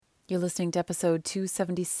You're listening to episode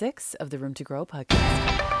 276 of the Room to Grow podcast.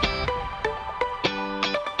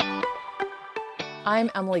 I'm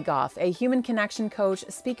Emily Goff, a human connection coach,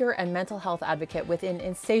 speaker, and mental health advocate with an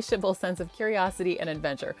insatiable sense of curiosity and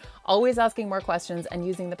adventure, always asking more questions and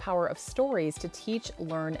using the power of stories to teach,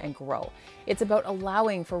 learn, and grow. It's about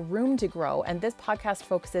allowing for room to grow, and this podcast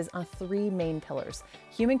focuses on three main pillars: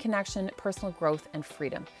 human connection, personal growth, and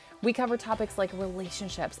freedom. We cover topics like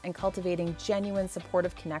relationships and cultivating genuine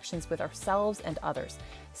supportive connections with ourselves and others,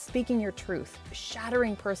 speaking your truth,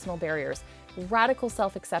 shattering personal barriers, radical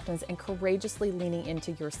self-acceptance, and courageously leaning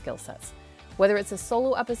into your skill sets. Whether it's a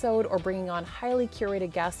solo episode or bringing on highly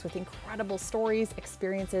curated guests with incredible stories,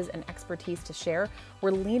 experiences, and expertise to share,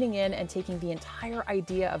 we're leaning in and taking the entire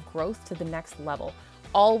idea of growth to the next level,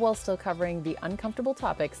 all while still covering the uncomfortable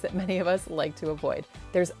topics that many of us like to avoid.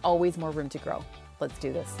 There's always more room to grow. Let's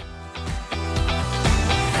do this.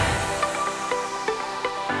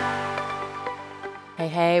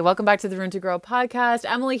 Hey, welcome back to the Room to Grow podcast.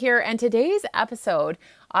 Emily here, and today's episode,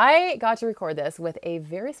 I got to record this with a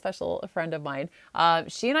very special friend of mine.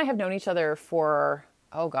 She and I have known each other for,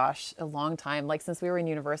 a long time, like since we were in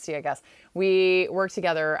university, I guess. We worked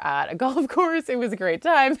together at a golf course. It was a great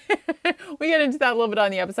time. We get into that a little bit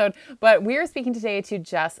on the episode, but we are speaking today to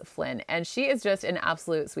Jess Flynn, and she is just an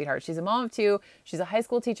absolute sweetheart. She's a mom of two. She's a high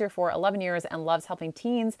school teacher for 11 years and loves helping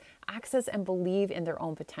teens access and believe in their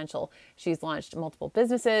own potential. She's launched multiple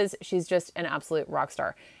businesses. She's just an absolute rock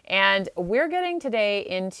star. And we're getting today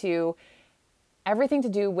into everything to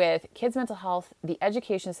do with kids' mental health, the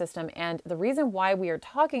education system, and the reason why we are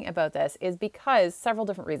talking about this is because several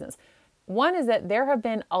different reasons. One is that there have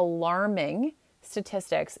been alarming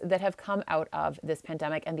statistics that have come out of this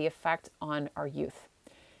pandemic and the effect on our youth.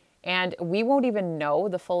 And we won't even know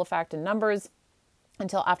the full effect in numbers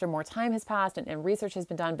until after more time has passed and research has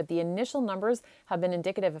been done, but the initial numbers have been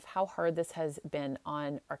indicative of how hard this has been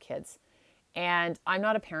on our kids. And I'm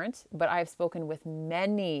not a parent, but I've spoken with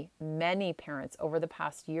many parents over the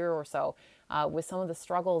past year or so with some of the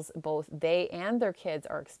struggles both they and their kids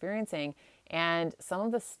are experiencing, and some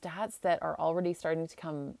of the stats that are already starting to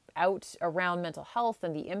come out around mental health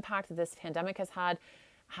and the impact that this pandemic has had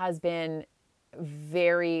has been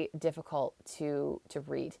very difficult to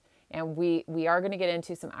read. And we are going to get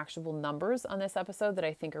into some actionable numbers on this episode that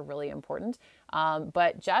I think are really important.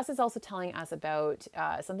 But Jess is also telling us about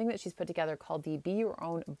something that she's put together called the Be Your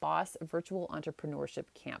Own Boss Virtual Entrepreneurship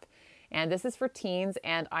Camp. And this is for teens,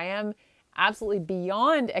 and I am absolutely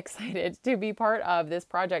beyond excited to be part of this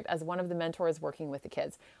project as one of the mentors working with the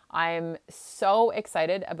kids. I'm so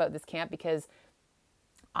excited about this camp because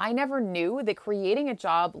I never knew that creating a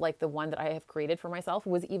job like the one that I have created for myself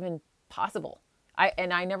was even possible.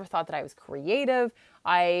 I never thought that I was creative.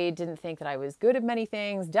 I didn't think that I was good at many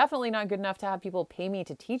things. Definitely not good enough to have people pay me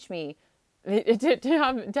to teach me,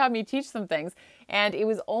 to have me teach some things. And it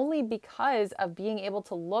was only because of being able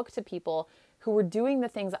to look to people who were doing the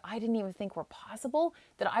things that I didn't even think were possible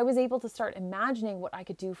that I was able to start imagining what I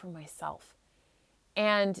could do for myself.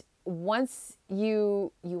 And once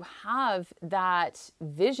you have that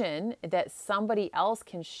vision that somebody else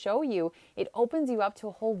can show you, it opens you up to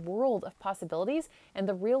a whole world of possibilities and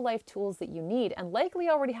the real life tools that you need and likely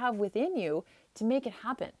already have within you to make it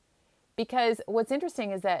happen. Because what's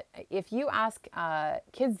interesting is that if you ask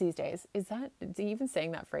kids these days, is even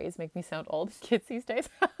saying that phrase make me sound old? Kids these days?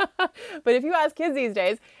 But if you ask kids these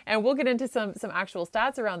days, and we'll get into some actual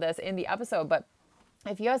stats around this in the episode, but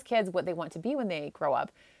if you ask kids what they want to be when they grow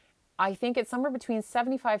up, I think it's somewhere between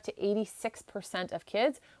 75 to 86% of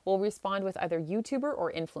kids will respond with either YouTuber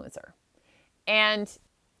or influencer. And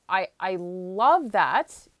I love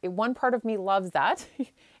that. One part of me loves that.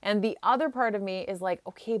 And the other part of me is like,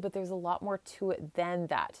 okay, but there's a lot more to it than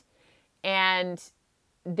that. And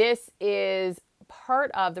this is part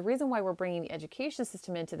of the reason why we're bringing the education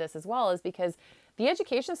system into this as well, is because the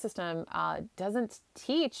education system doesn't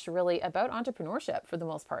teach really about entrepreneurship for the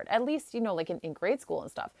most part, at least, like in grade school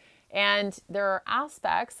and stuff. And there are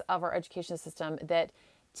aspects of our education system that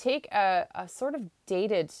take a sort of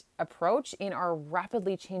dated approach in our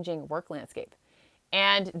rapidly changing work landscape.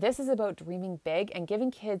 And this is about dreaming big and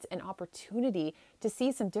giving kids an opportunity to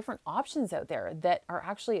see some different options out there that are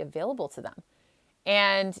actually available to them.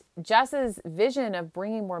 And Jess's vision of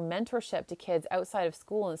bringing more mentorship to kids outside of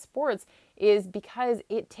school and sports is because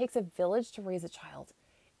it takes a village to raise a child.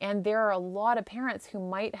 And there are a lot of parents who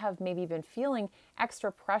might have maybe been feeling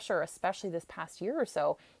extra pressure, especially this past year or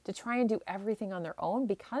so, to try and do everything on their own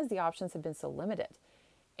because the options have been so limited.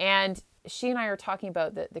 And she and I are talking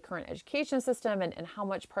about the current education system and how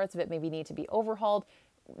much parts of it maybe need to be overhauled.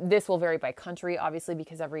 this will vary by country, obviously,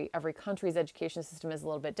 because every country's education system is a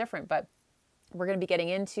little bit different. But we're going to be getting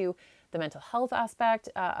into the mental health aspect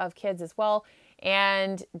of kids as well,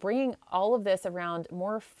 and bringing all of this around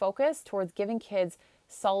more focus towards giving kids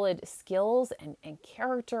solid skills and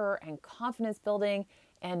character and confidence building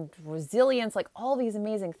and resilience, like all these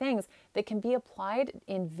amazing things that can be applied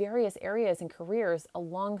in various areas and careers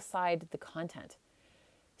alongside the content.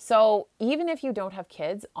 So even if you don't have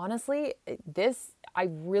kids, honestly, I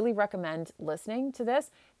really recommend listening to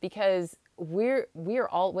this, because we are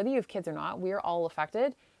all, whether you have kids or not, we are all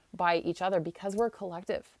affected by each other because we're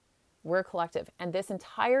collective. We're collective. And this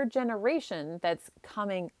entire generation that's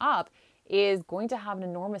coming up is going to have an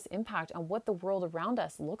enormous impact on what the world around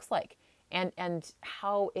us looks like, and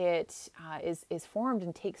how it is formed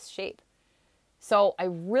and takes shape. So I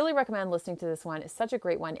really recommend listening to this one. It's such a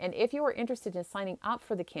great one. And if you are interested in signing up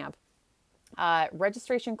for the camp,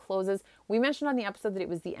 registration closes. We mentioned on the episode that it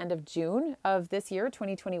was the end of June of this year,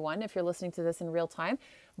 2021, if you're listening to this in real time,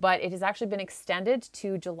 but it has actually been extended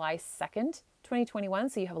to July 2nd, 2021.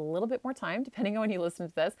 So you have a little bit more time, depending on when you listen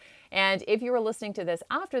to this. And if you are listening to this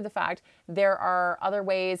after the fact, there are other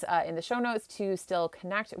ways in the show notes to still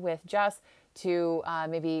connect with Jess, to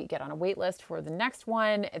maybe get on a wait list for the next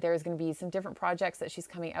one. There's going to be some different projects that she's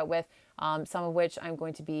coming out with, some of which I'm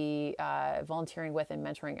going to be volunteering with and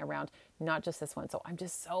mentoring around, not just this one. So I'm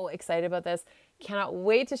just so excited about this. Cannot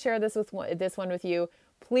wait to share this one with you.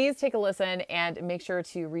 Please take a listen and make sure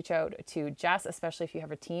to reach out to Jess, especially if you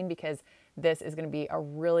have a teen, because this is going to be a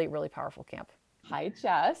really, really powerful camp. Hi,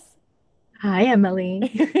 Jess. Hi,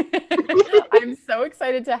 Emily. I'm so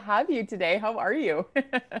excited to have you today. How are you?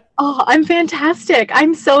 Oh, I'm fantastic.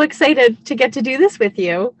 I'm so excited to get to do this with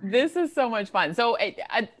you. This is so much fun. So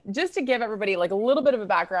just to give everybody like a little bit of a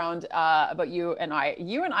background about you and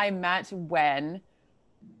I met when,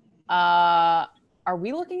 are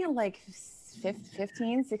we looking at like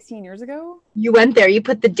 15, 16 years ago? You went there. You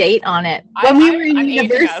put the date on it. When we were in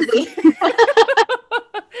university.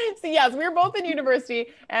 So yes, we were both in university,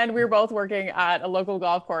 and we were both working at a local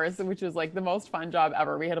golf course, which was like the most fun job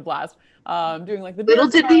ever. We had a blast doing like the little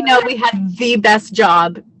did we know we had the best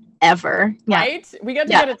job ever. Right? Yeah. We got to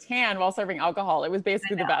get a tan while serving alcohol. It was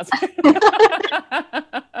basically the best.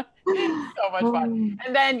 So much fun.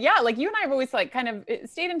 And then like you and I have always like kind of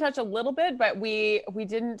stayed in touch a little bit, but we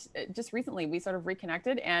didn't. Just recently we sort of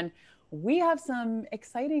reconnected, and we have some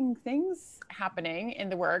exciting things happening in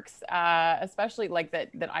the works, especially like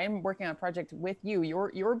that I'm working on a project with you,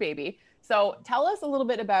 your baby. So tell us a little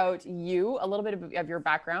bit about you, a little bit of your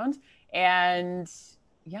background, and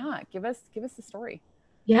give us the story.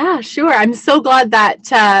 Yeah, sure. I'm so glad that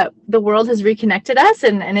the world has reconnected us,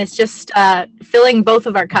 and it's just filling both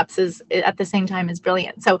of our cups at the same time is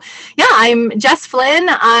brilliant. So I'm Jess Flynn.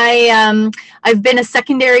 I've been a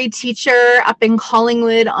secondary teacher up in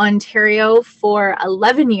Collingwood, Ontario for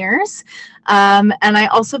 11 years. And I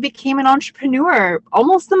also became an entrepreneur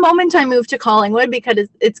almost the moment I moved to Collingwood, because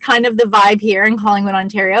it's kind of the vibe here in Collingwood,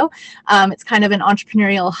 Ontario. It's kind of an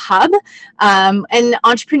entrepreneurial hub. And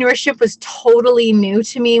entrepreneurship was totally new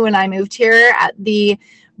to me when I moved here at the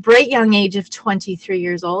bright young age of 23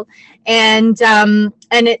 years old. And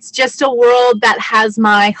it's just a world that has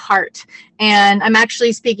my heart. And I'm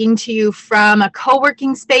actually speaking to you from a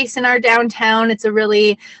co-working space in our downtown. It's a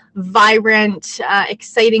really vibrant,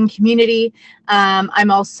 exciting community. I'm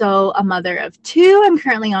also a mother of two. I'm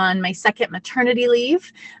currently on my second maternity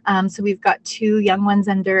leave. So we've got two young ones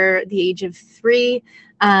under the age of 3.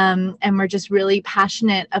 And we're just really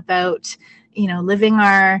passionate about, living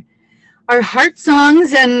our heart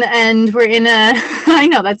songs, and we're in a, I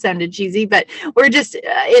know that sounded cheesy, but we're just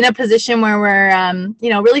in a position where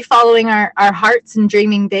we're, really following our hearts and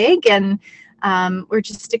dreaming big. And we're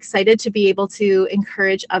just excited to be able to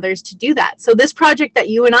encourage others to do that. So this project that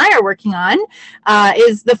you and I are working on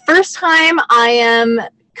is the first time I am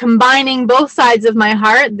combining both sides of my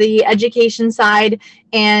heart, the education side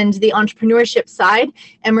and the entrepreneurship side.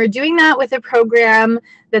 And we're doing that with a program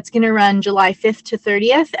that's going to run July 5th to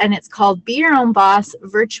 30th. And it's called Be Your Own Boss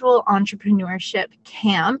Virtual Entrepreneurship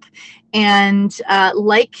Camp. And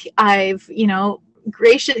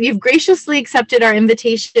you've graciously accepted our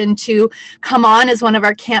invitation to come on as one of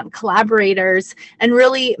our camp collaborators and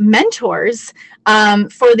really mentors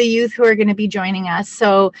for the youth who are going to be joining us.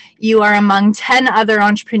 So you are among 10 other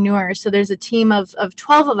entrepreneurs. So there's a team of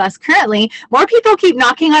 12 of us currently. More people keep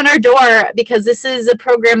knocking on our door, because this is a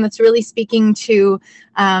program that's really speaking to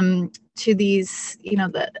to these,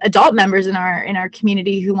 the adult members in our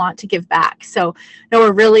community who want to give back. So no,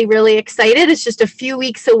 we're really, really excited. It's just a few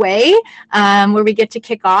weeks away, where we get to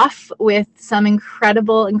kick off with some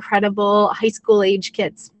incredible high school age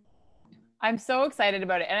kids. I'm so excited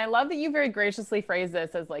about it. And I love that you very graciously phrased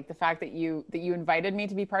this as like the fact that you invited me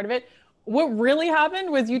to be part of it. What really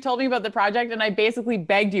happened was you told me about the project and I basically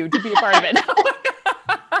begged you to be a part of it.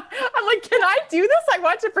 I'm like, can I do this? I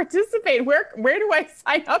want to participate. Where do I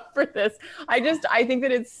sign up for this? I think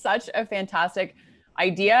that it's such a fantastic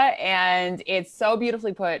idea and it's so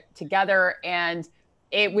beautifully put together. And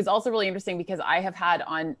it was also really interesting because I have had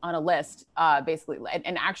on a list, basically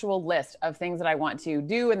an actual list of things that I want to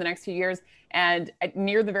do in the next few years. And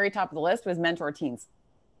near the very top of the list was mentor teens.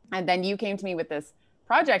 And then you came to me with this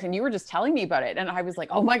project and you were just telling me about it. And I was like,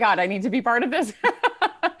 oh my God, I need to be part of this.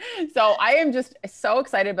 So I am just so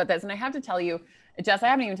excited about this. And I have to tell you, Jess, I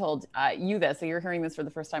haven't even told you this, so you're hearing this for the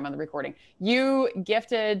first time on the recording. You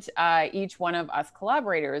gifted each one of us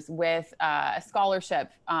collaborators with a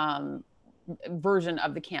scholarship version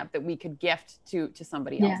of the camp that we could gift to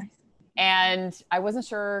somebody else. Yes. And I wasn't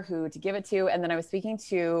sure who to give it to. And then I was speaking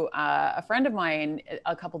to a friend of mine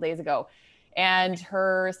a couple days ago, and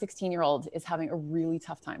her 16-year-old is having a really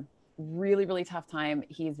tough time. Really, really tough time.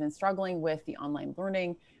 He's been struggling with the online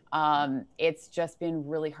learning. It's just been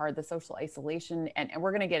really hard, the social isolation. And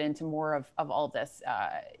we're going to get into more of all of this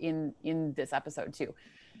in this episode too.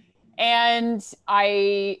 And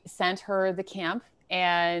I sent her the camp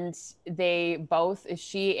and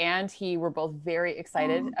she and he were both very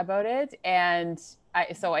excited about it. And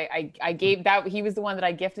I gave that, he was the one that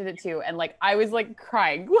I gifted it to. And like, I was like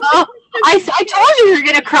crying. Oh, I told you were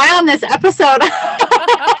going to cry on this episode.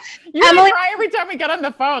 You Emily, cry every time we get on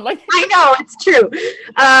the phone. Like I know, it's true.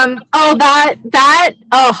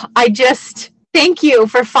 I just thank you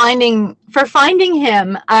for finding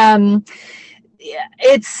him. We're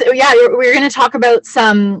going to talk about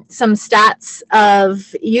some stats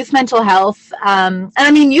of youth mental health. And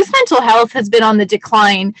I mean, youth mental health has been on the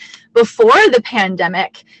decline before the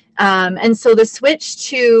pandemic. And so the switch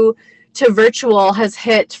to virtual has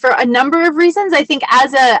hit for a number of reasons. I think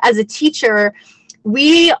as a teacher,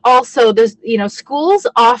 we also, schools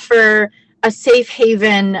offer a safe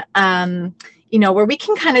haven, where we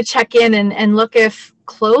can kind of check in and look if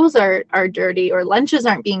clothes are dirty or lunches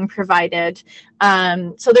aren't being provided.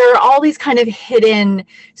 So there are all these kind of hidden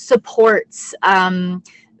supports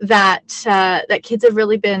that kids have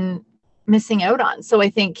really been missing out on. So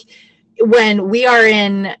I think when we are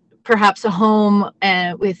in perhaps a home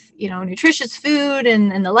with nutritious food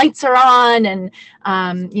and the lights are on and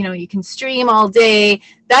you can stream all day,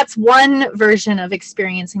 that's one version of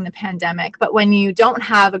experiencing the pandemic. But when you don't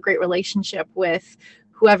have a great relationship with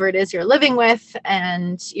whoever it is you're living with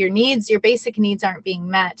and your basic needs aren't being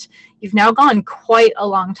met, you've now gone quite a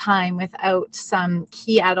long time without some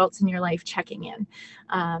key adults in your life checking in.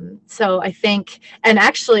 So I think, and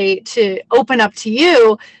actually to open up to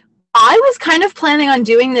you, I was kind of planning on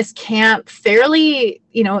doing this camp fairly,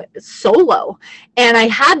 solo. And I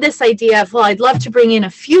had this idea of, well, I'd love to bring in a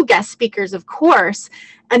few guest speakers, of course.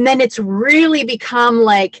 And then it's really become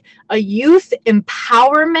like a youth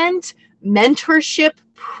empowerment mentorship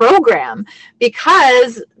program,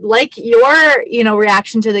 because like your,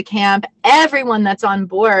 reaction to the camp, everyone that's on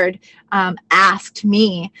board asked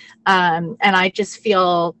me. And I just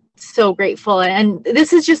feel so grateful. And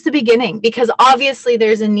this is just the beginning, because obviously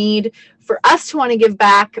there's a need for us to want to give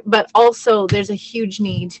back, but also there's a huge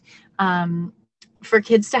need for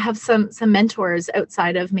kids to have some mentors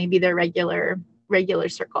outside of maybe their regular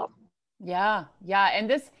circle. Yeah. And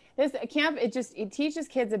this camp, it teaches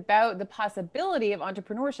kids about the possibility of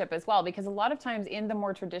entrepreneurship as well, because a lot of times in the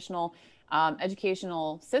more traditional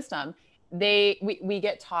educational system, we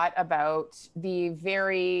get taught about the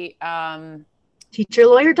very teacher,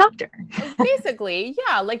 lawyer, doctor. Basically,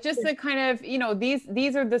 yeah, like just the kind of,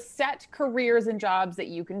 these are the set careers and jobs that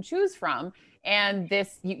you can choose from. And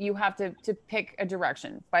this, you have to pick a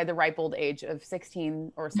direction by the ripe old age of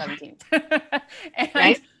 16 or 17. And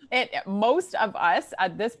right? Most of us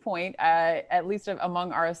at this point, at least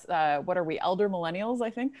among us, what are we, elder millennials, I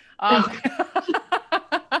think?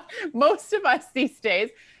 Most of us these days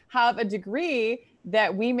have a degree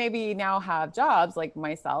that we maybe now have jobs, like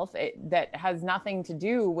myself, that has nothing to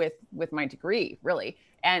do with my degree, really.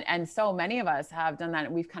 And so many of us have done that.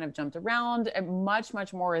 And we've kind of jumped around much,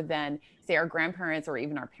 much more than, say, our grandparents or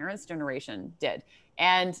even our parents' generation did.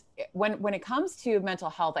 And when it comes to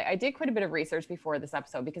mental health, I did quite a bit of research before this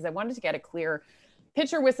episode, because I wanted to get a clear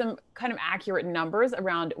picture with some kind of accurate numbers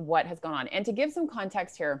around what has gone on. And to give some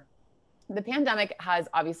context here, the pandemic has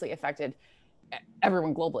obviously affected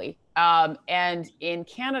everyone globally. And in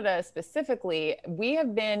Canada specifically, we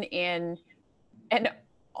have been in an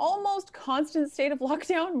almost constant state of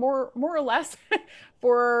lockdown, more or less,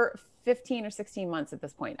 for 15 or 16 months at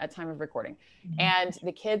this point, at time of recording. And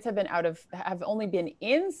the kids have only been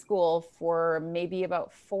in school for maybe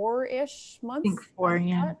about 4-ish months. I think 4,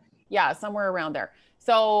 yeah. Yeah, somewhere around there.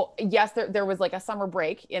 So yes, there was like a summer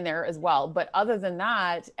break in there as well. But other than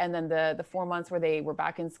that, and then the 4 months where they were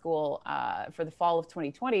back in school for the fall of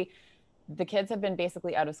 2020, the kids have been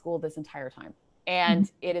basically out of school this entire time. And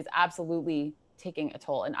it is absolutely taking a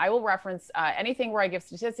toll. And I will reference anything where I give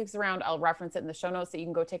statistics around, I'll reference it in the show notes so you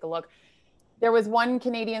can go take a look. There was one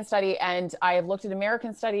Canadian study, and I have looked at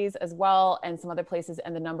American studies as well and some other places,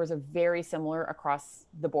 and the numbers are very similar across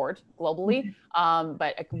the board globally.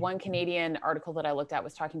 But one Canadian article that I looked at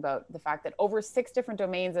was talking about the fact that over 6 different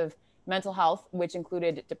domains of mental health, which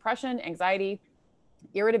included depression, anxiety,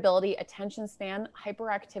 irritability, attention span,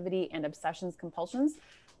 hyperactivity, and obsessions, compulsions,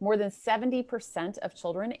 more than 70% of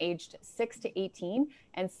children aged 6 to 18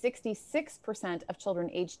 and 66% of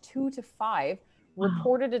children aged 2 to 5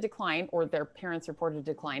 reported a decline, or their parents reported a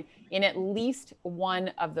decline, in at least one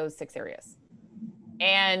of those 6 areas.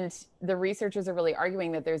 And the researchers are really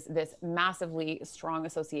arguing that there's this massively strong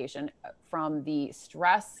association from the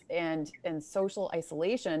stress and social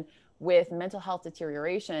isolation with mental health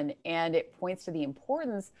deterioration. And it points to the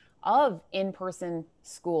importance of in-person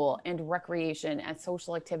school and recreation and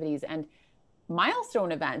social activities and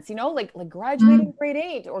milestone events, like graduating grade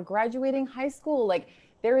 8 or graduating high school. Like,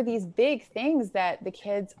 there are these big things that the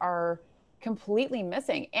kids are completely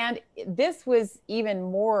missing. And this was even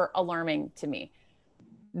more alarming to me.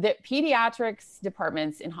 The pediatrics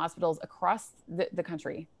departments in hospitals across the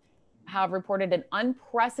country have reported an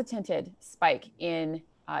unprecedented spike in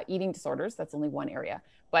eating disorders. That's only one area.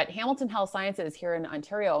 But Hamilton Health Sciences here in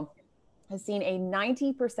Ontario has seen a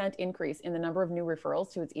 90% increase in the number of new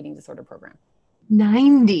referrals to its eating disorder program.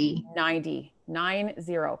 90.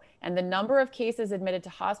 And the number of cases admitted to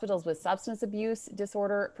hospitals with substance abuse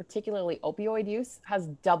disorder, particularly opioid use, has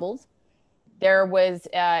doubled. There was,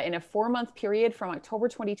 in a 4-month period from October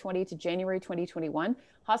 2020 to January 2021,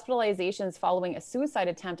 hospitalizations following a suicide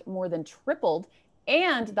attempt more than tripled.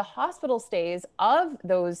 And the hospital stays of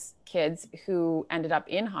those kids who ended up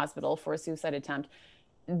in hospital for a suicide attempt,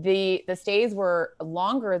 the stays were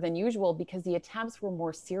longer than usual because the attempts were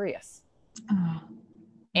more serious.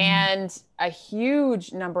 And a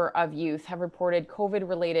huge number of youth have reported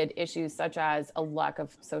COVID-related issues, such as a lack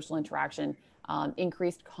of social interaction,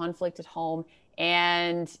 increased conflict at home,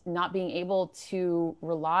 and not being able to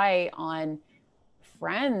rely on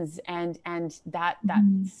friends and that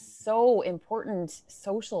so important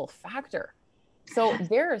social factor. So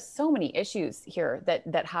there are so many issues here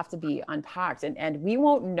that have to be unpacked, and we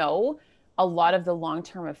won't know a lot of the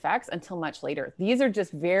long-term effects until much later. These are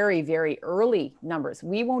just very, very early numbers.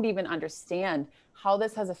 We won't even understand how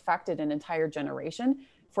this has affected an entire generation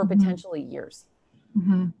for potentially years.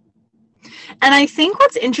 And I think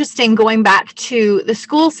what's interesting, going back to the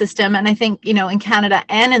school system, and I think, in Canada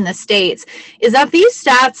and in the States, is that these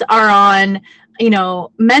stats are on,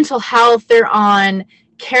 mental health, they're on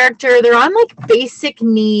character, they're on like basic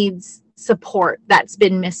needs support that's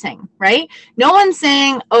been missing, right? No one's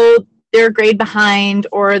saying, oh, they're a grade behind,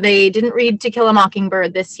 or they didn't read To Kill a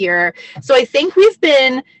Mockingbird this year. So I think we've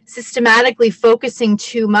been systematically focusing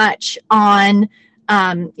too much on,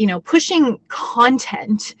 pushing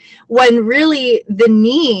content, when really the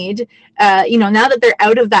need, now that they're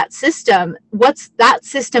out of that system, what's that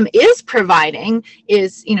system is providing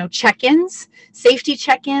is, check-ins, safety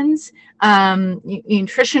check-ins,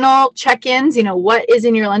 nutritional check-ins, what is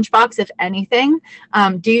in your lunchbox, if anything,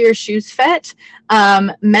 do your shoes fit,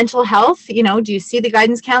 mental health, do you see the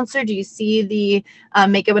guidance counselor, do you see the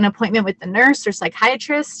make an appointment with the nurse or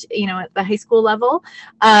psychiatrist, at the high school level.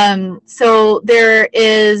 So there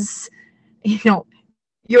is,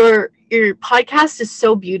 your podcast is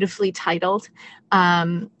so beautifully titled,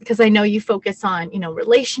 because I know you focus on,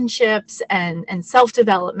 relationships and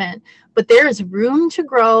self-development, but there is room to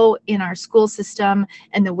grow in our school system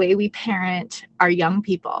and the way we parent our young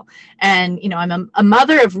people. And, I'm a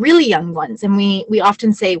mother of really young ones, and we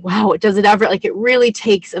often say, wow, does it ever, it really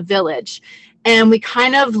takes a village. And we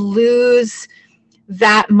kind of lose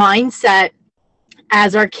that mindset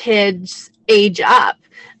as our kids age up.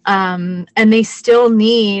 And they still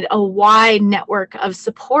need a wide network of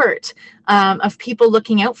support, of people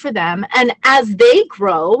looking out for them. And as they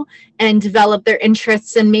grow and develop their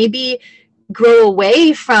interests and maybe grow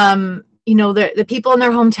away from the people in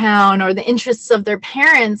their hometown or the interests of their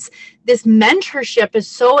parents, this mentorship is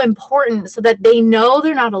so important so that they know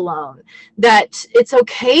they're not alone, that it's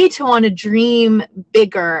okay to want to dream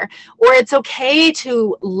bigger, or it's okay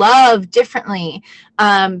to love differently.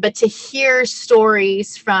 But to hear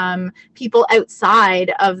stories from people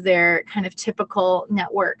outside of their kind of typical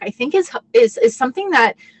network, I think is something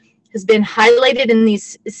that has been highlighted in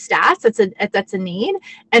these stats. That's a need,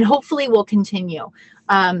 and hopefully will continue.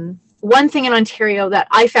 One thing in Ontario that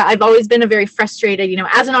I found, I've always been a very frustrated,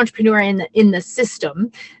 as an entrepreneur in the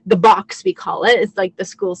system, the box we call it, it's like the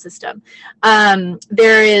school system.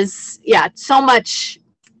 There is, so much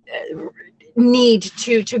need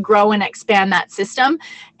to grow and expand that system.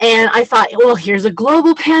 And I thought, well, here's a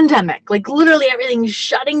global pandemic, like literally everything's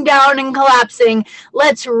shutting down and collapsing.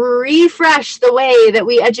 Let's refresh the way that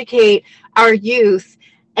we educate our youth.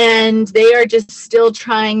 And they are just still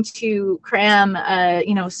trying to cram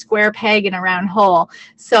a square peg in a round hole.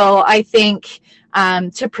 So I think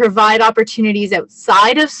to provide opportunities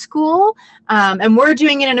outside of school, and we're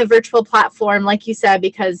doing it in a virtual platform, like you said,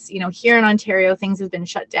 because here in Ontario things have been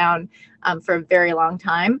shut down for a very long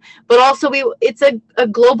time. But also it's a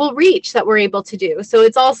global reach that we're able to do. So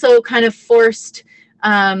it's also kind of forced.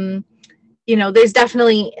 There's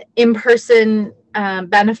definitely in-person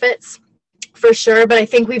benefits, for sure, but I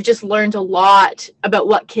think we've just learned a lot about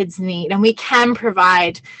what kids need, and we can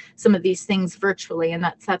provide some of these things virtually, and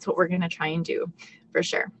that's what we're going to try and do, for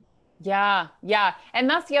sure. Yeah. And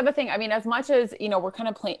that's the other thing. I mean, as much as, we're kind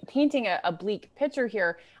of painting a bleak picture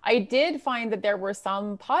here, I did find that there were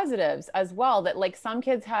some positives as well, that like some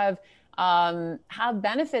kids have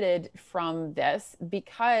benefited from this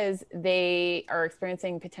because they are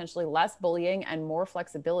experiencing potentially less bullying and more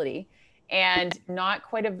flexibility, and not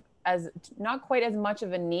quite as much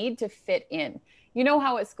of a need to fit in.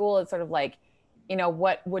 How at school it's sort of like,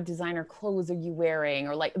 what designer clothes are you wearing,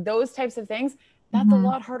 or like those types of things. That's a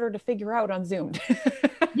lot harder to figure out on Zoom.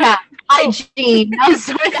 Yeah, hygiene.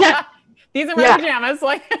 Yeah. These are my pajamas.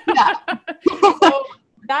 Like, so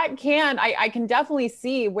that I can definitely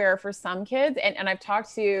see where for some kids, and I've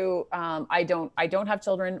talked to, I don't have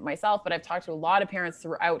children myself, but I've talked to a lot of parents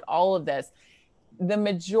throughout all of this. The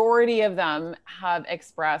majority of them have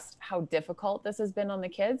expressed how difficult this has been on the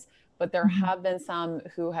kids, but there have been some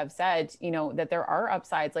who have said, that there are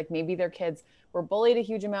upsides, like maybe their kids were bullied a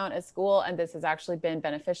huge amount at school, and this has actually been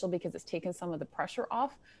beneficial because it's taken some of the pressure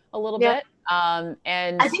off a little bit.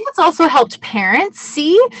 And I think it's also helped parents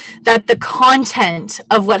see that the content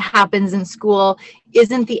of what happens in school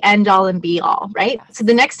isn't the end all and be all, right? Yes. So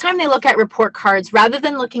the next time they look at report cards, rather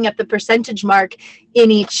than looking at the percentage mark in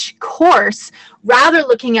each course, rather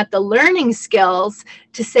looking at the learning skills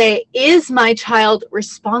to say, is my child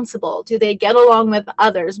responsible? Do they get along with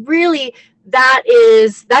others? Really, that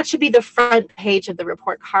should be the front page of the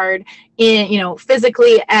report card, in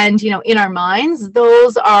physically and in our minds.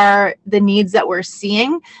 Those are the needs that we're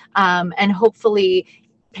seeing, and hopefully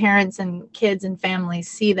parents and kids and families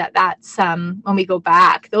see that's when we go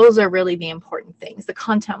back, those are really the important things. The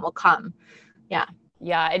content will come. Yeah.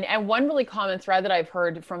 And one really common thread that I've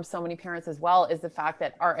heard from so many parents as well is the fact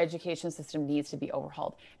that our education system needs to be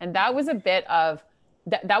overhauled. And that was a bit of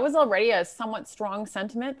that was already a somewhat strong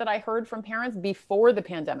sentiment that I heard from parents before the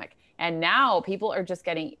pandemic. And now people are just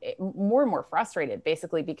getting more and more frustrated,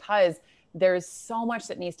 basically, because there's so much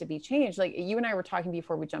that needs to be changed. Like you and I were talking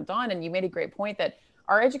before we jumped on, and you made a great point that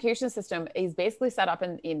our education system is basically set up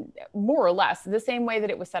in more or less the same way that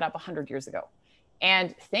it was set up 100 years ago.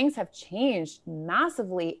 And things have changed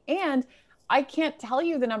massively. And I can't tell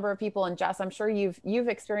you the number of people, and Jess, I'm sure you've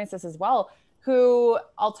experienced this as well, who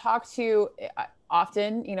I'll talk to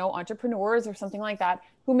often, entrepreneurs or something like that,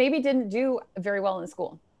 who maybe didn't do very well in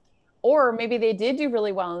school, or maybe they did do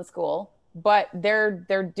really well in school, but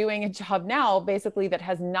they're doing a job now basically that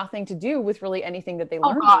has nothing to do with really anything that they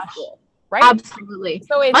learned in school. Right? Absolutely.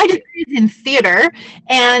 So my degree is in theater,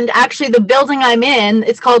 and actually the building I'm in,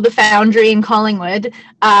 it's called the Foundry in Collingwood,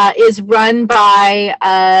 is run by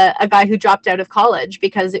a guy who dropped out of college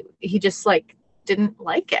because he just didn't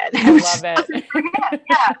like it. I love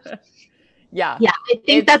it. Yeah. I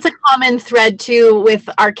think that's a common thread too with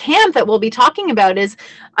our camp that we'll be talking about is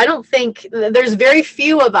I don't think there's very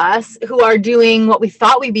few of us who are doing what we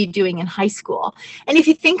thought we'd be doing in high school. And if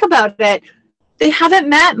you think about it, they haven't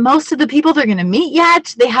met most of the people they're going to meet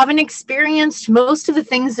yet. They haven't experienced most of the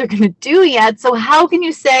things they're going to do yet. So how can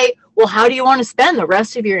you say, well, how do you want to spend the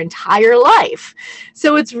rest of your entire life?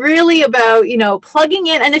 So it's really about, plugging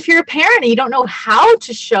in. And if you're a parent and you don't know how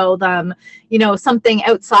to show them, something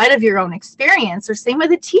outside of your own experience, or same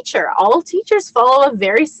with a teacher, all teachers follow a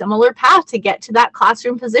very similar path to get to that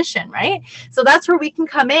classroom position, right? So that's where we can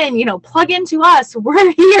come in, plug into us.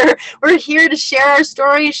 We're here to share our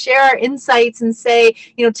stories, share our insights, and say,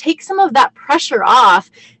 take some of that pressure off,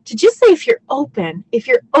 to just say, if you're open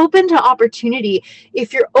to opportunity,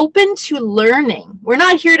 if you're open to learning. We're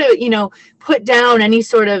not here to, put down any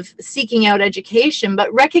sort of seeking out education,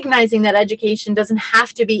 but recognizing that education doesn't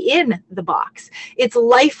have to be in the box. It's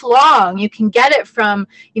lifelong. You can get it from,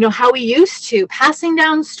 how we used to, passing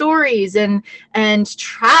down stories and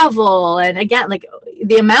travel. And again, like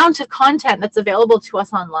the amount of content that's available to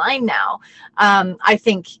us online now, I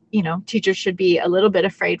think, teachers should be a little bit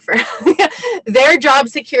afraid for their job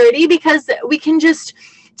security, because we can just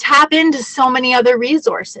tap into so many other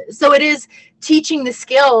resources. So it is teaching the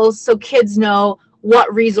skills so kids know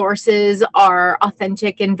what resources are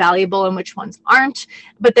authentic and valuable and which ones aren't,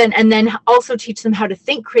 but then also teach them how to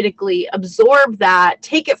think critically, absorb that,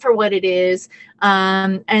 take it for what it is,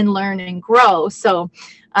 and learn and grow. So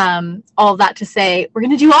all that to say, we're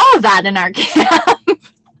going to do all of that in our camp.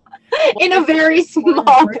 In a very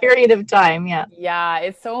small period of time. Yeah,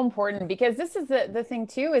 it's so important, because this is the thing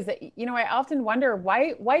too, is that, I often wonder,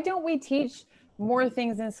 why don't we teach more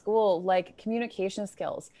things in school, like communication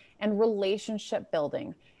skills and relationship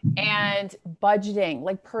building and budgeting,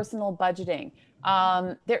 like personal budgeting.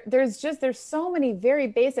 There's so many very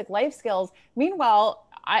basic life skills. Meanwhile,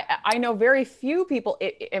 I know very few people.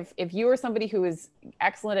 If you are somebody who is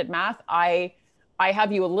excellent at math, I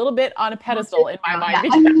have you a little bit on a pedestal in my mind,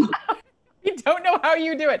 because I don't know how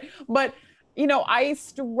you do it. But, I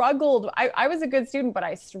struggled. I was a good student, but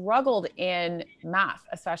I struggled in math,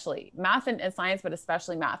 especially math and science, but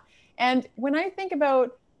especially math. And when I think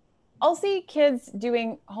about, I'll see kids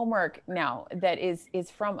doing homework now that is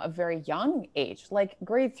from a very young age, like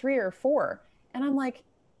grade 3 or 4. And I'm like,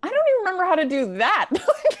 I don't even remember how to do that.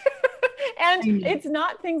 And it's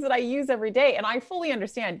not things that I use every day. And I fully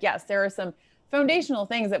understand, yes, there are some foundational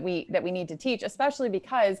things that we need to teach, especially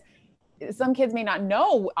because some kids may not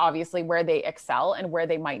know, obviously, where they excel and where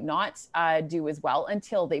they might not do as well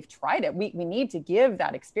until they've tried it. We need to give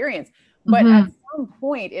that experience. But at some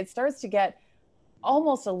point, it starts to get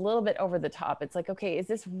almost a little bit over the top. It's like, okay, is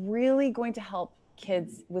this really going to help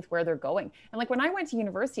kids with where they're going? And like when I went to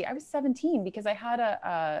university, I was 17 because I had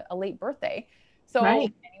a late birthday. So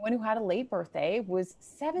anyone who had a late birthday was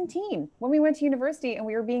 17 when we went to university, and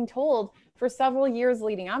we were being told for several years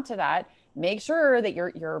leading up to that, make sure that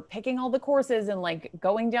you're picking all the courses and like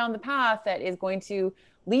going down the path that is going to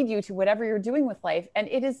lead you to whatever you're doing with life. And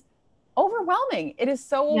it is overwhelming. It is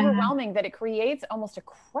so overwhelming that it creates almost a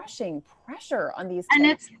crushing pressure on these kids. And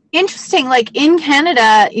it's interesting, like in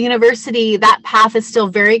Canada, university, that path is still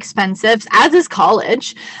very expensive, as is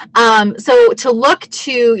college. So to look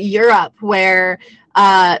to Europe, where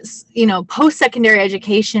post-secondary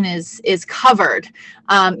education is covered.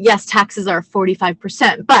 Yes, taxes are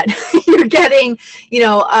 45%, but you're getting,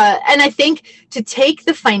 and I think to take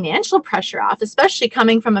the financial pressure off, especially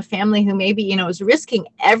coming from a family who maybe, is risking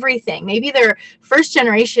everything. Maybe they're first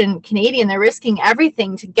generation Canadian, they're risking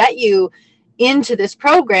everything to get you into this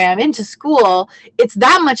program, into school. It's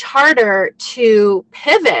that much harder to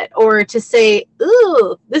pivot or to say,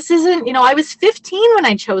 ooh, this isn't, I was 15 when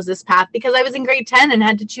I chose this path because I was in grade 10 and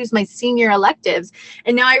had to choose my senior electives.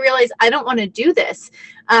 And now I realize I don't want to do this.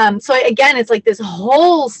 Again, it's like this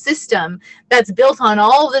whole system that's built on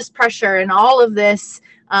all of this pressure and all of this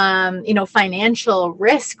financial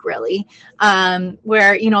risk, really,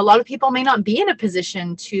 where, a lot of people may not be in a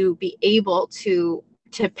position to be able to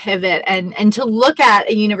pivot and to look at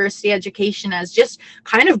a university education as just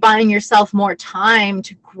kind of buying yourself more time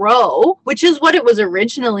to grow, which is what it was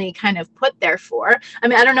originally kind of put there for. I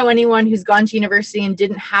mean, I don't know anyone who's gone to university and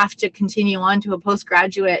didn't have to continue on to a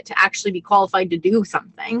postgraduate to actually be qualified to do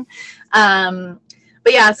something. But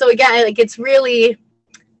yeah, so again, like it's really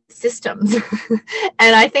systems.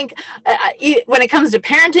 And I think when it comes to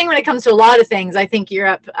parenting, when it comes to a lot of things, I think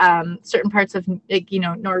Europe, certain parts of,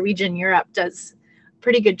 Norwegian Europe does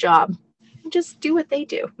pretty good job. Just do what they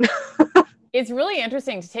do. It's really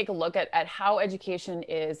interesting to take a look at how education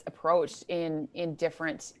is approached in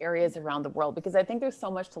different areas around the world, because I think there's so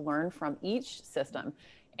much to learn from each system.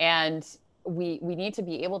 And we need to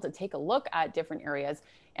be able to take a look at different areas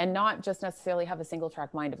and not just necessarily have a single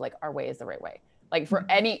track mind of like our way is the right way. Like for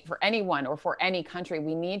anyone or for any country,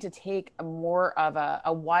 we need to take a more of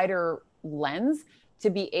a wider lens to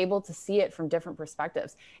be able to see it from different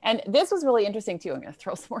perspectives. And this was really interesting too. I'm going to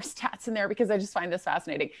throw some more stats in there because I just find this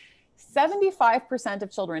fascinating. 75%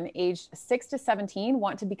 of children aged 6 to 17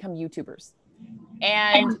 want to become YouTubers.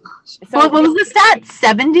 And so what was the stat?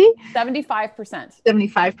 70? 75%.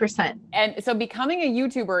 75%. And so becoming a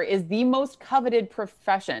YouTuber is the most coveted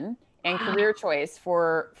profession and career choice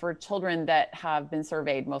for children that have been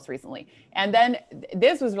surveyed most recently. And then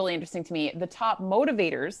this was really interesting to me, the top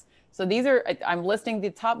motivators. So these are, I'm listing the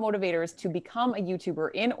top motivators to become a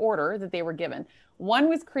YouTuber in order that they were given. One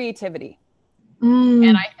was creativity.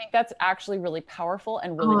 And I think that's actually really powerful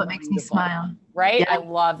and really it makes me smile. Right? Yeah. I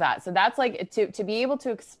love that. So that's like to be able to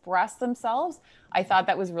express themselves. I thought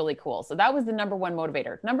that was really cool. So that was the number one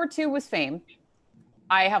motivator. Number two was fame.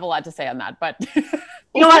 I have a lot to say on that, but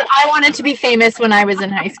you know what? I wanted to be famous when I was in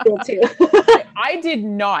high school too. I did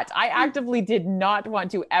not. I actively did not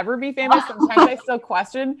want to ever be famous. Sometimes I still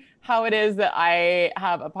question how it is that I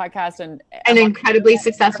have a podcast and an incredibly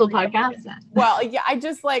successful podcast. Well, yeah, I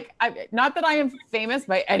just like, not that I am famous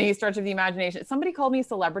by any stretch of the imagination. Somebody called me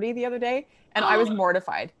celebrity the other day and I was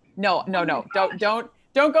mortified. No,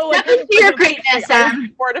 don't go like your greatness.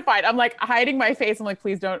 I'm mortified. I'm like hiding my face. I'm like,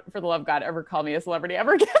 please don't, for the love of God, ever call me a celebrity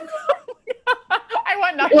ever again. I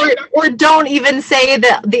want nothing. Or don't even say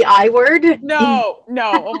the I word. No.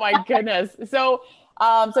 Oh my goodness. So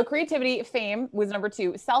creativity, fame was number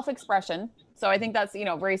two. Self-expression. So I think that's,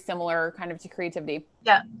 very similar kind of to creativity.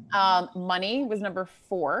 Yeah. Money was number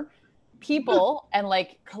four. People and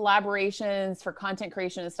like collaborations for content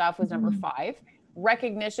creation and stuff was number five.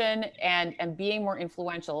 Recognition and being more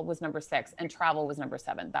influential was number six, and travel was number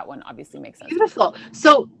seven. That one obviously makes sense. Beautiful.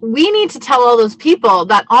 So we need to tell all those people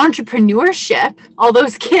that entrepreneurship, all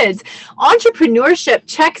those kids, entrepreneurship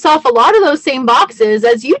checks off a lot of those same boxes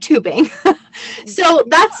as YouTubing. So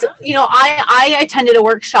that's, I attended a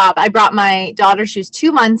workshop. I brought my daughter, she was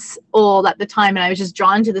 2 months old at the time, and I was just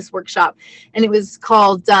drawn to this workshop, and it was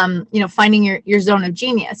called, finding your zone of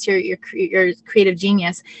genius, your creative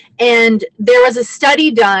genius. And there was a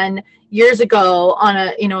study done years ago on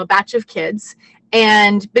a batch of kids,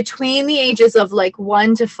 and between the ages of like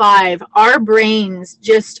 1 to 5, our brains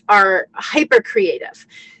just are hyper creative.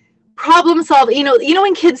 Problem solve,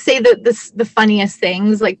 when kids say the funniest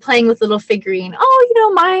things, like playing with little figurine.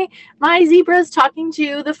 My zebra's talking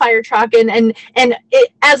to the fire truck, and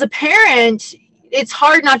it, as a parent, it's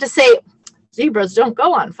hard not to say zebras don't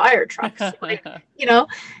go on fire trucks, but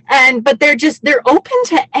they're open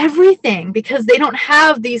to everything because they don't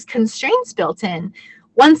have these constraints built in.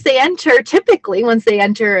 Once they enter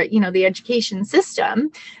the education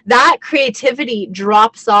system, that creativity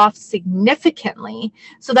drops off significantly,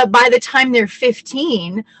 so that by the time they're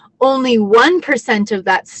 15, only 1% of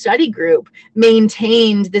that study group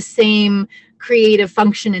maintained the same creative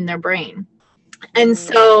function in their brain. And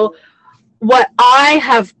so what I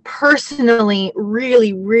have personally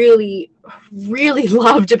really, really, really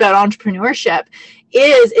loved about entrepreneurship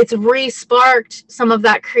is it's re-sparked some of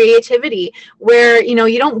that creativity where,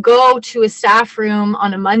 you don't go to a staff room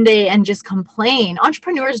on a Monday and just complain.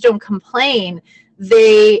 Entrepreneurs don't complain.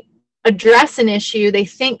 They address an issue, they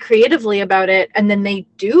think creatively about it, and then they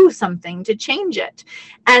do something to change it.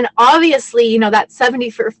 And obviously, that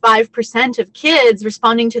 75% of kids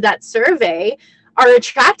responding to that survey are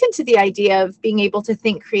attracted to the idea of being able to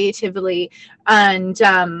think creatively and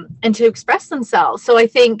to express themselves. So I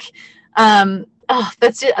think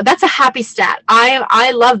that's a happy stat.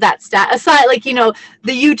 I love that stat. Aside, the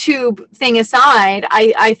YouTube thing aside,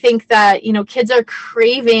 I think that, kids are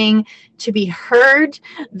craving to be heard.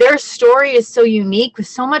 Their story is so unique with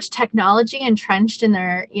so much technology entrenched in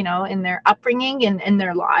their, in their upbringing and in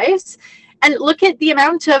their lives. And look at the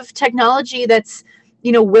amount of technology that's,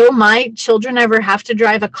 will my children ever have to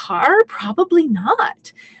drive a car? Probably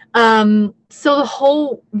not. So the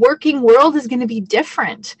whole working world is going to be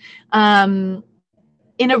different.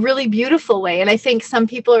 In a really beautiful way. And I think some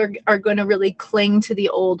people are going to really cling to the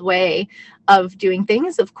old way of doing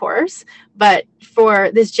things, of course. But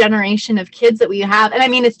for this generation of kids that we have, and I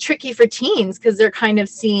mean, it's tricky for teens because they're kind of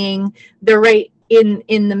they're right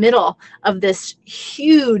in the middle of this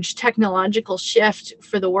huge technological shift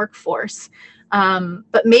for the workforce.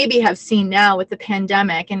 But maybe have seen now with the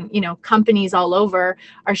pandemic and, companies all over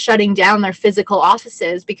are shutting down their physical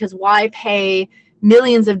offices because why pay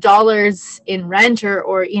millions of dollars in rent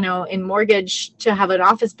or in mortgage to have an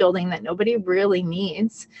office building that nobody really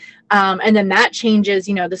needs. And then that changes,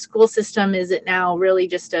 the school system. Is it now really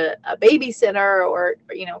just a babysitter or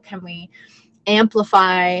can we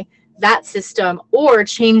amplify that system or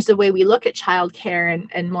change the way we look at childcare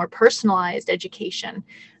and more personalized education?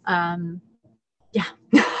 Yeah.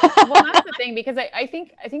 Well, that's the thing, because I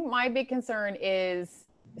think my big concern is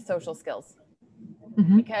social skills.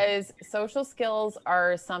 Mhm. Because social skills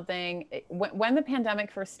are something, when the pandemic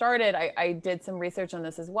first started, I did some research on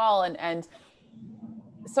this as well. And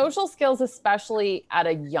social skills, especially at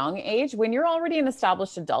a young age, when you're already an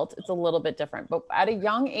established adult, it's a little bit different. But at a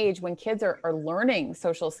young age, when kids are learning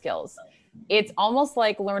social skills, it's almost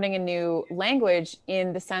like learning a new language,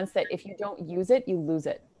 in the sense that if you don't use it, you lose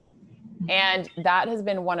it. And that has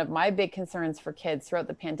been one of my big concerns for kids throughout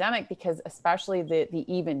the pandemic, because especially the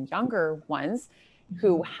even younger ones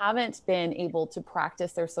who haven't been able to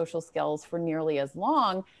practice their social skills for nearly as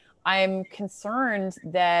long, I'm concerned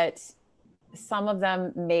that some of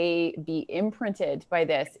them may be imprinted by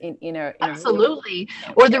this in a really Absolutely.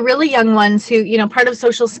 bad Or way. the really young ones who, part of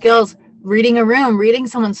social skills, reading a room, reading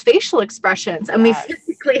someone's facial expressions, and we Yes.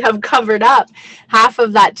 physically have covered up half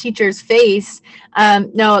of that teacher's face.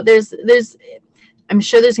 No, I'm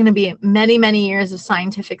sure there's going to be many, many years of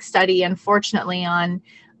scientific study, unfortunately, on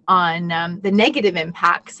the negative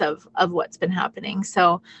impacts of what's been happening.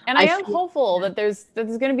 So And I I am feel, hopeful that there's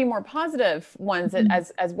going to be more positive ones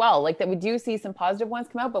as well, like that we do see some positive ones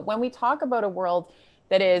come out. But when we talk about a world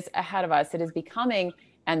that is ahead of us, that is becoming,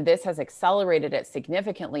 and this has accelerated it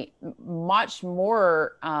significantly, much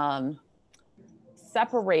more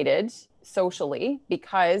separated socially,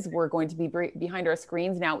 because we're going to be behind our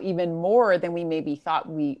screens now even more than we maybe thought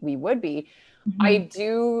we would be. I Mhm.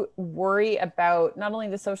 do worry about not only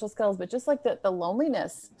the social skills, but just like the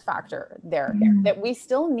loneliness factor there, Mhm. that we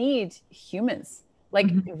still need humans, like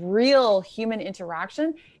Mhm. real human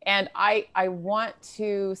interaction. And I want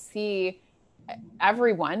to see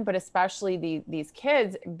everyone, but especially these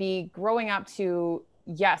kids, be growing up to,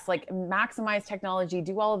 yes, like maximize technology,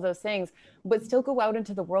 do all of those things, but still go out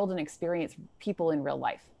into the world and experience people in real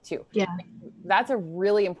life too. Yeah. That's a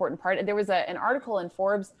really important part. There was an article in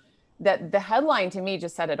Forbes that the headline to me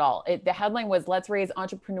just said it all. The headline was, "Let's raise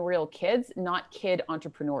entrepreneurial kids, not kid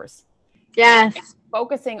entrepreneurs." Yes.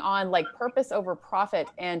 Focusing on like purpose over profit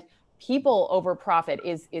and people over profit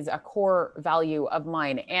is a core value of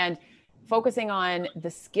mine. And focusing on the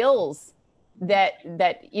skills that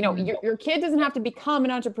your kid doesn't have to become an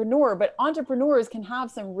entrepreneur, but entrepreneurs can have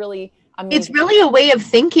some really It's amazing. really a way of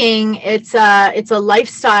thinking. It's a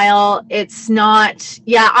lifestyle. It's not,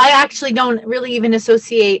 yeah, I actually don't really even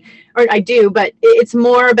associate, or I do, but it's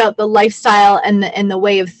more about the lifestyle and the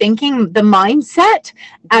way of thinking, the mindset,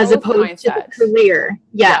 as Growth opposed to the mindset. career.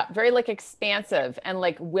 Yeah. Yeah, very like expansive and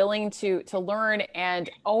like willing to learn, and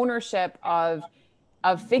ownership of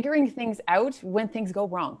figuring things out when things go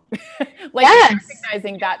wrong. Like Yes.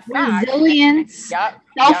 recognizing that fact. Resilience, Yep,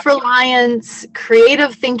 yep. self-reliance,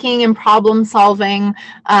 creative thinking, and problem solving.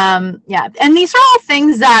 Yeah, and these are all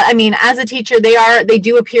things that, I mean, as a teacher, they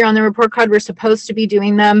do appear on the report card. We're supposed to be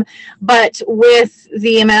doing them, but with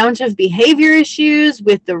the amount of behavior issues,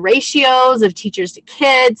 with the ratios of teachers to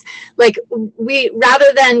kids, like, we,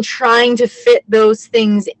 rather than trying to fit those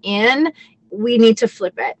things in, we need to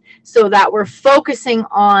flip it so that we're focusing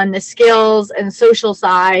on the skills and social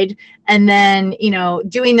side, and then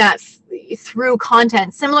doing that through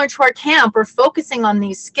content similar to our camp. We're focusing on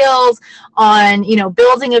these skills, on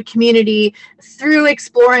building a community through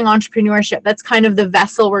exploring entrepreneurship. That's kind of the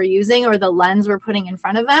vessel we're using, or the lens we're putting in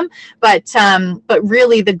front of them. But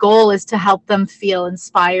really the goal is to help them feel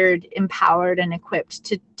inspired, empowered, and equipped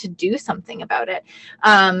to do something about it.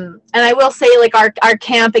 And I will say, like, our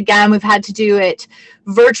camp, again, we've had to do it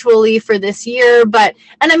virtually for this year,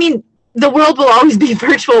 and I mean, the world will always be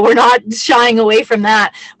virtual. We're not shying away from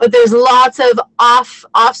that, but there's lots of off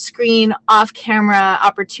screen, off camera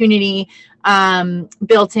opportunity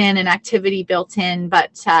built in, and activity built in.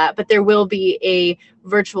 But there will be a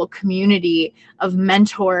virtual community of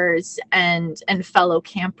mentors and fellow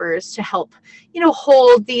campers to help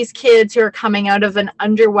hold these kids who are coming out of an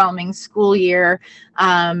underwhelming school year,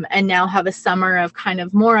 and now have a summer of kind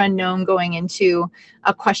of more unknown going into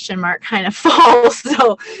a question mark kind of fall.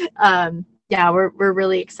 So yeah, we're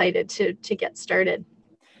really excited to get started.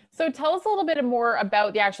 So tell us a little bit more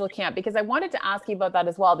about the actual camp, because I wanted to ask you about that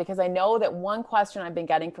as well, because I know that one question I've been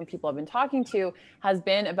getting from people I've been talking to has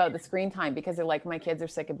been about the screen time, because they're like, my kids are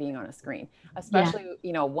sick of being on a screen, Yeah. especially,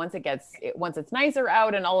 once it's nicer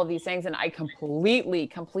out and all of these things. And I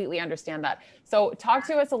completely understand that. So talk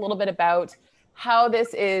to us a little bit about how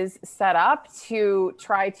this is set up to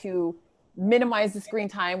try to minimize the screen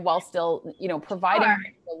time while still, providing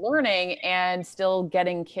Sure. the learning and still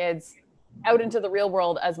getting kids out into the real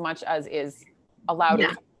world as much as is allowed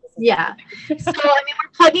Yeah. in Yeah. So, I mean,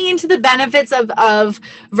 we're plugging into the benefits of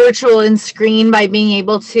virtual and screen by being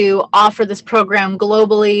able to offer this program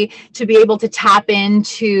globally, to be able to tap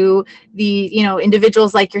into the,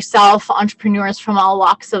 individuals like yourself, entrepreneurs from all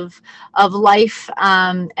walks of life,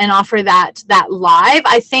 and offer that live.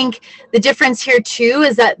 I think the difference here too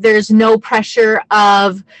is that there's no pressure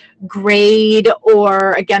of grade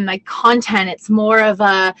or, again, like content. It's more of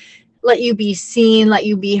a let you be seen, let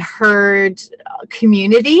you be heard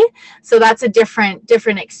community. So that's a different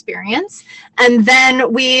experience. And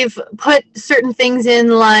then we've put certain things in,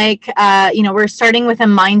 like, we're starting with a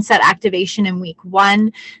mindset activation in week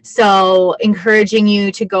 1. So encouraging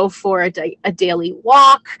you to go for a daily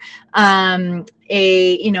walk,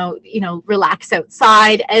 relax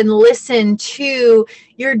outside and listen to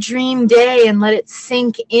your dream day and let it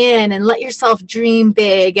sink in, and let yourself dream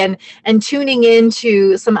big, and tuning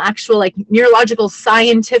into some actual, like, neurological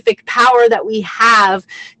scientific power that we have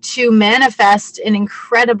to manifest an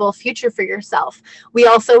incredible future for yourself. We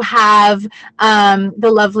also have the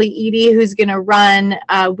lovely Edie, who's going to run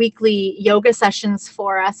weekly yoga sessions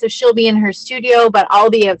for us. So she'll be in her studio, but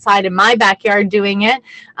I'll be outside in my backyard doing it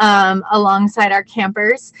alongside our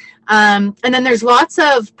campers. And then there's lots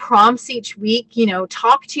of prompts each week.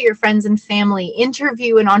 Talk to your friends and family,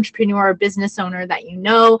 interview an entrepreneur or business owner that you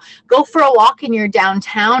know, go for a walk in your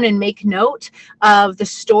downtown and make note of the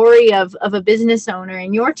story of a business owner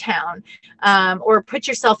in your town, or put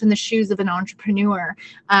yourself in the shoes of an entrepreneur.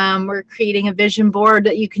 We're creating a vision board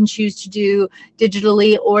that you can choose to do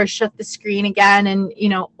digitally or shut the screen again, and,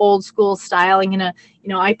 old school style. I'm going to,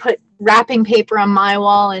 I put wrapping paper on my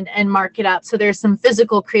wall and mark it up. So there's some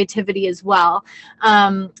physical creativity as well.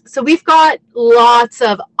 So we've got lots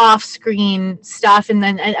of off-screen stuff, and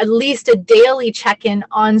then at least a daily check-in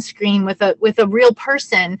on screen with a real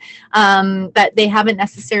person that they haven't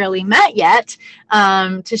necessarily met yet,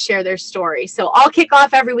 to share their story. So I'll kick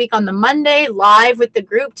off every week on the Monday live with the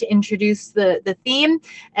group to introduce the theme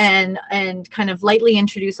and kind of lightly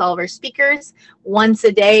introduce all of our speakers. Once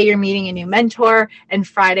a day, you're meeting a new mentor, and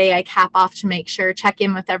Friday I cap off to make sure, check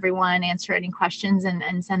in with everyone, answer any questions,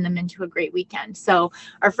 and send them into a great weekend. So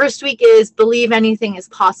our first week is Believe Anything is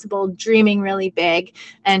Possible, dreaming really big,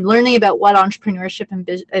 and learning about what entrepreneurship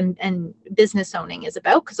and business owning is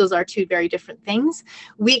about, because those are two very different things.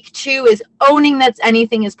 Week 2 is Owning That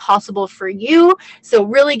Anything is Possible for you. So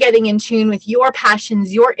really getting in tune with your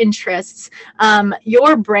passions, your interests,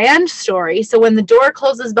 your brand story. So when the door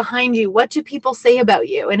closes behind you, what do people say about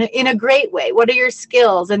you in a great way? What are your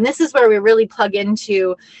skills? And this is where we really plug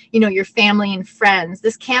into, your family and friends.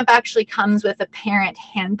 This camp actually comes with a parent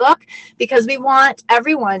handbook, because we want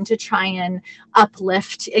everyone to try and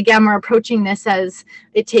uplift. Again, we're approaching this as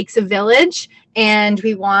it takes a village, and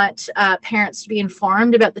we want parents to be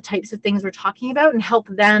informed about the types of things we're talking about and help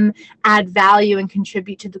them add value and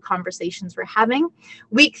contribute to the conversations we're having.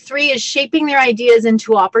 Week 3 is Shaping Their Ideas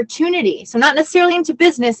into Opportunity. So not necessarily into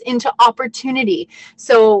business, into opportunity.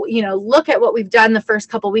 So, look at what we've done the first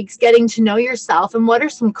couple weeks, getting to know yourself, and what are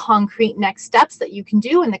some concrete next steps that you can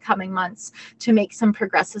do in the coming months to make some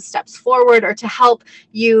progressive steps forward, or to help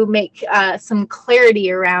you make some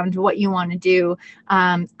clarity around what you want to do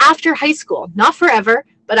after high school. Not forever,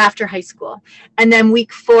 but after high school. And then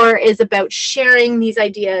week 4 is about sharing these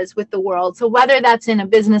ideas with the world. So whether that's in a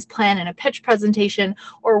business plan and a pitch presentation,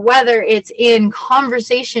 or whether it's in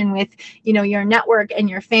conversation with, your network and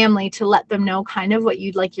your family, to let them know kind of what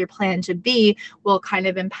you'd like your plan to be, will kind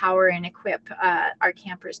of empower and equip our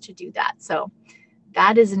campers to do that. So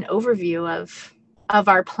that is an overview of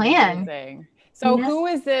our plan. Amazing. So Yeah. Who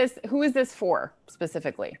is this for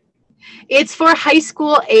specifically? It's for high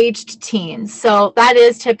school aged teens. So that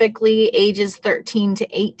is typically ages 13 to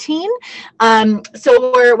 18.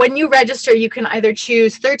 So when you register, you can either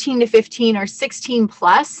choose 13 to 15 or 16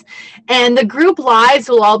 plus. And the group lives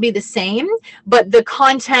will all be the same, but the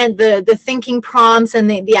content, the thinking prompts, and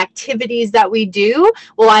the activities that we do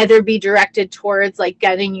will either be directed towards, like,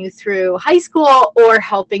 getting you through high school, or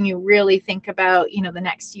helping you really think about, the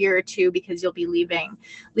next year or two, because you'll be leaving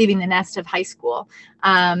the nest of high school.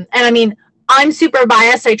 And I mean, I'm super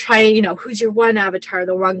biased. I try, who's your one avatar,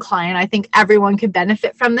 the one client. I think everyone could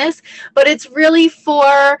benefit from this, but it's really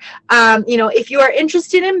for, if you are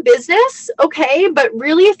interested in business, okay, but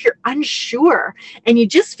really if you're unsure and you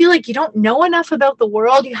just feel like you don't know enough about the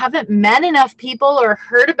world, you haven't met enough people or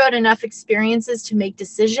heard about enough experiences to make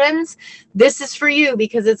decisions, this is for you,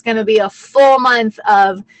 because it's going to be a full month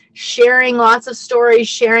of sharing lots of stories,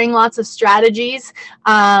 sharing lots of strategies.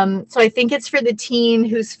 So I think it's for the teen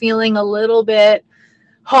who's feeling a little bit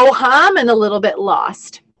ho-hum and a little bit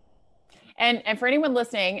lost. And for anyone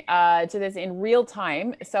listening to this in real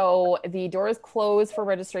time, so the doors close for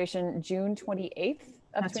registration June 28th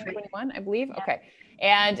of 2021, right. I believe. Yeah. Okay.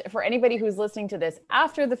 And for anybody who's listening to this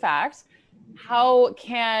after the fact, how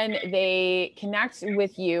can they connect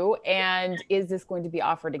with you? And is this going to be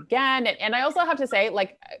offered again? And I also have to say,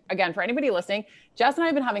 like, again, for anybody listening, Jess and I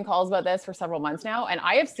have been having calls about this for several months now, and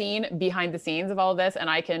I have seen behind the scenes of all of this, and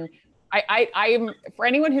I'm for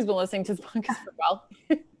anyone who's been listening to this podcast for a while,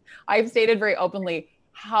 I've stated very openly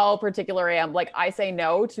how particular I am. Like, I say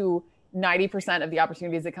no to 90% of the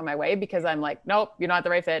opportunities that come my way because I'm like, nope, you're not the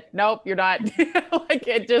right fit. Nope, you're not. Like,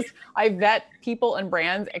 it just, I vet people and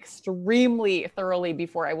brands extremely thoroughly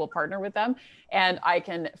before I will partner with them. And I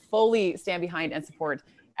can fully stand behind and support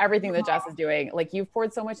everything that Jess is doing. Like, you've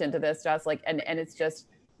poured so much into this, Jess, like, and it's just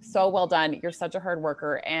so well done. You're such a hard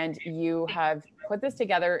worker, and you have put this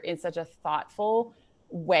together in such a thoughtful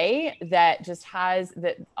way that just has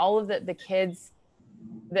all of the kids'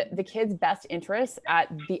 best interests at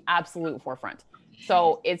the absolute forefront.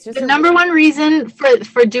 So it's just the number one reason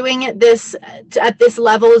for doing it at this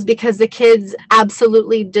level is because the kids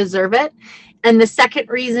absolutely deserve it. And the second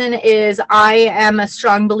reason is I am a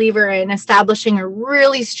strong believer in establishing a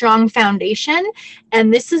really strong foundation.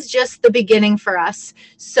 And this is just the beginning for us.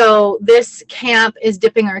 So this camp is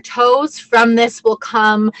dipping our toes. From this will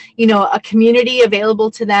come, a community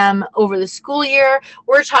available to them over the school year.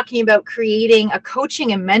 We're talking about creating a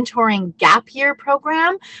coaching and mentoring gap year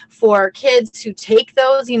program for kids who take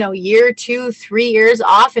those, year, 2, 3 years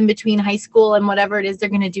off in between high school and whatever it is they're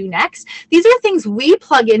going to do next. These are things we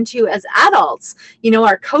plug into as adults.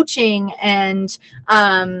 Our coaching and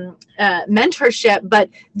mentorship, but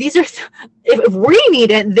these are, if we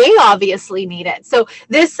need it, they obviously need it. So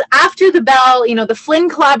this, after the bell, the Flynn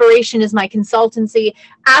collaboration is my consultancy.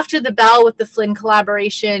 After the bell with the Flynn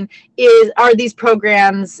collaboration are these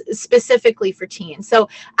programs specifically for teens. So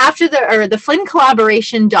after the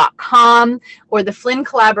flynncollaboration.com or the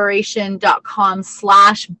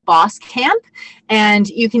flynncollaboration.com/bosscamp. And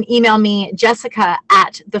you can email me,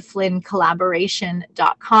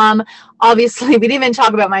 jessica@theflynncollaboration.com. Obviously, we didn't even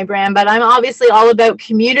talk about my brand, but I'm obviously all about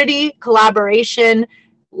community, collaboration,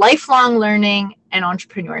 lifelong learning, and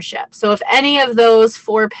entrepreneurship. So if any of those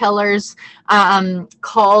 4 pillars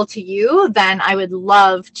call to you, then I would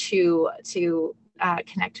love to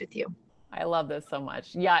connect with you. I love this so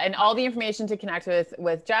much. Yeah. And all the information to connect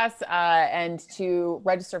with Jess and to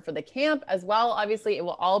register for the camp as well. Obviously, it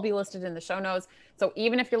will all be listed in the show notes. So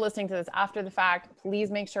even if you're listening to this after the fact,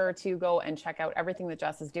 please make sure to go and check out everything that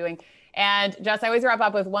Jess is doing. And Jess, I always wrap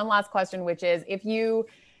up with one last question, which is if you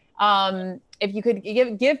could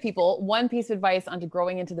give people one piece of advice onto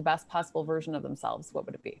growing into the best possible version of themselves, what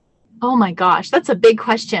would it be? Oh my gosh, that's a big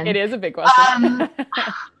question. It is a big question.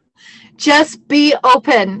 Just be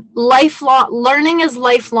open. Learning is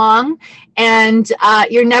lifelong, and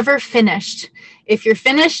you're never finished. If you're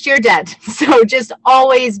finished, you're dead. So just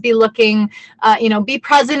always be looking, be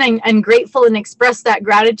present and grateful, and express that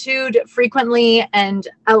gratitude frequently and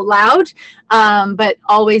out loud. But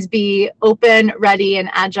always be open, ready,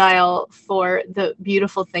 and agile for the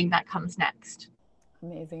beautiful thing that comes next.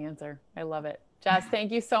 Amazing answer. I love it. Jess,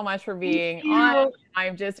 thank you so much for being on.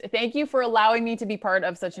 Thank you for allowing me to be part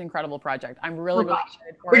of such an incredible project. I'm really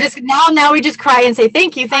excited for it. Now we just cry and say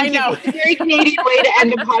thank you. Thank you. It's a very Canadian way to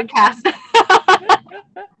end a podcast.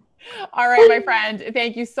 All right, my friend.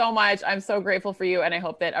 Thank you so much. I'm so grateful for you. And I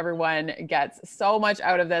hope that everyone gets so much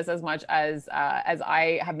out of this, as much as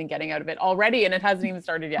I have been getting out of it already. And it hasn't even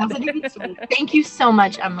started yet. Thank you so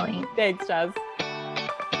much, Emily. Thanks, Jess.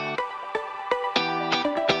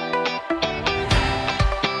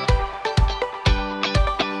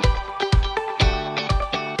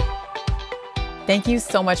 Thank you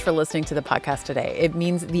so much for listening to the podcast today. It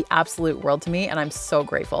means the absolute world to me, and I'm so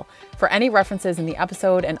grateful. For any references in the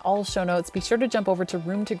episode and all show notes, be sure to jump over to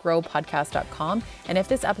roomtogrowpodcast.com. And if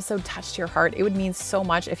this episode touched your heart, it would mean so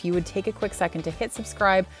much if you would take a quick second to hit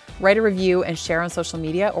subscribe, write a review, and share on social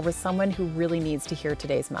media or with someone who really needs to hear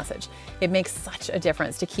today's message. It makes such a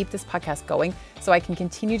difference to keep this podcast going so I can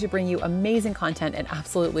continue to bring you amazing content and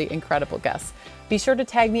absolutely incredible guests. Be sure to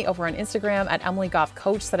tag me over on Instagram at Emily Goff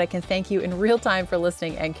Coach so that I can thank you in real time for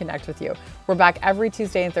listening and connect with you. We're back every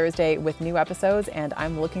Tuesday and Thursday with new episodes, and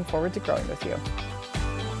I'm looking forward to growing with you.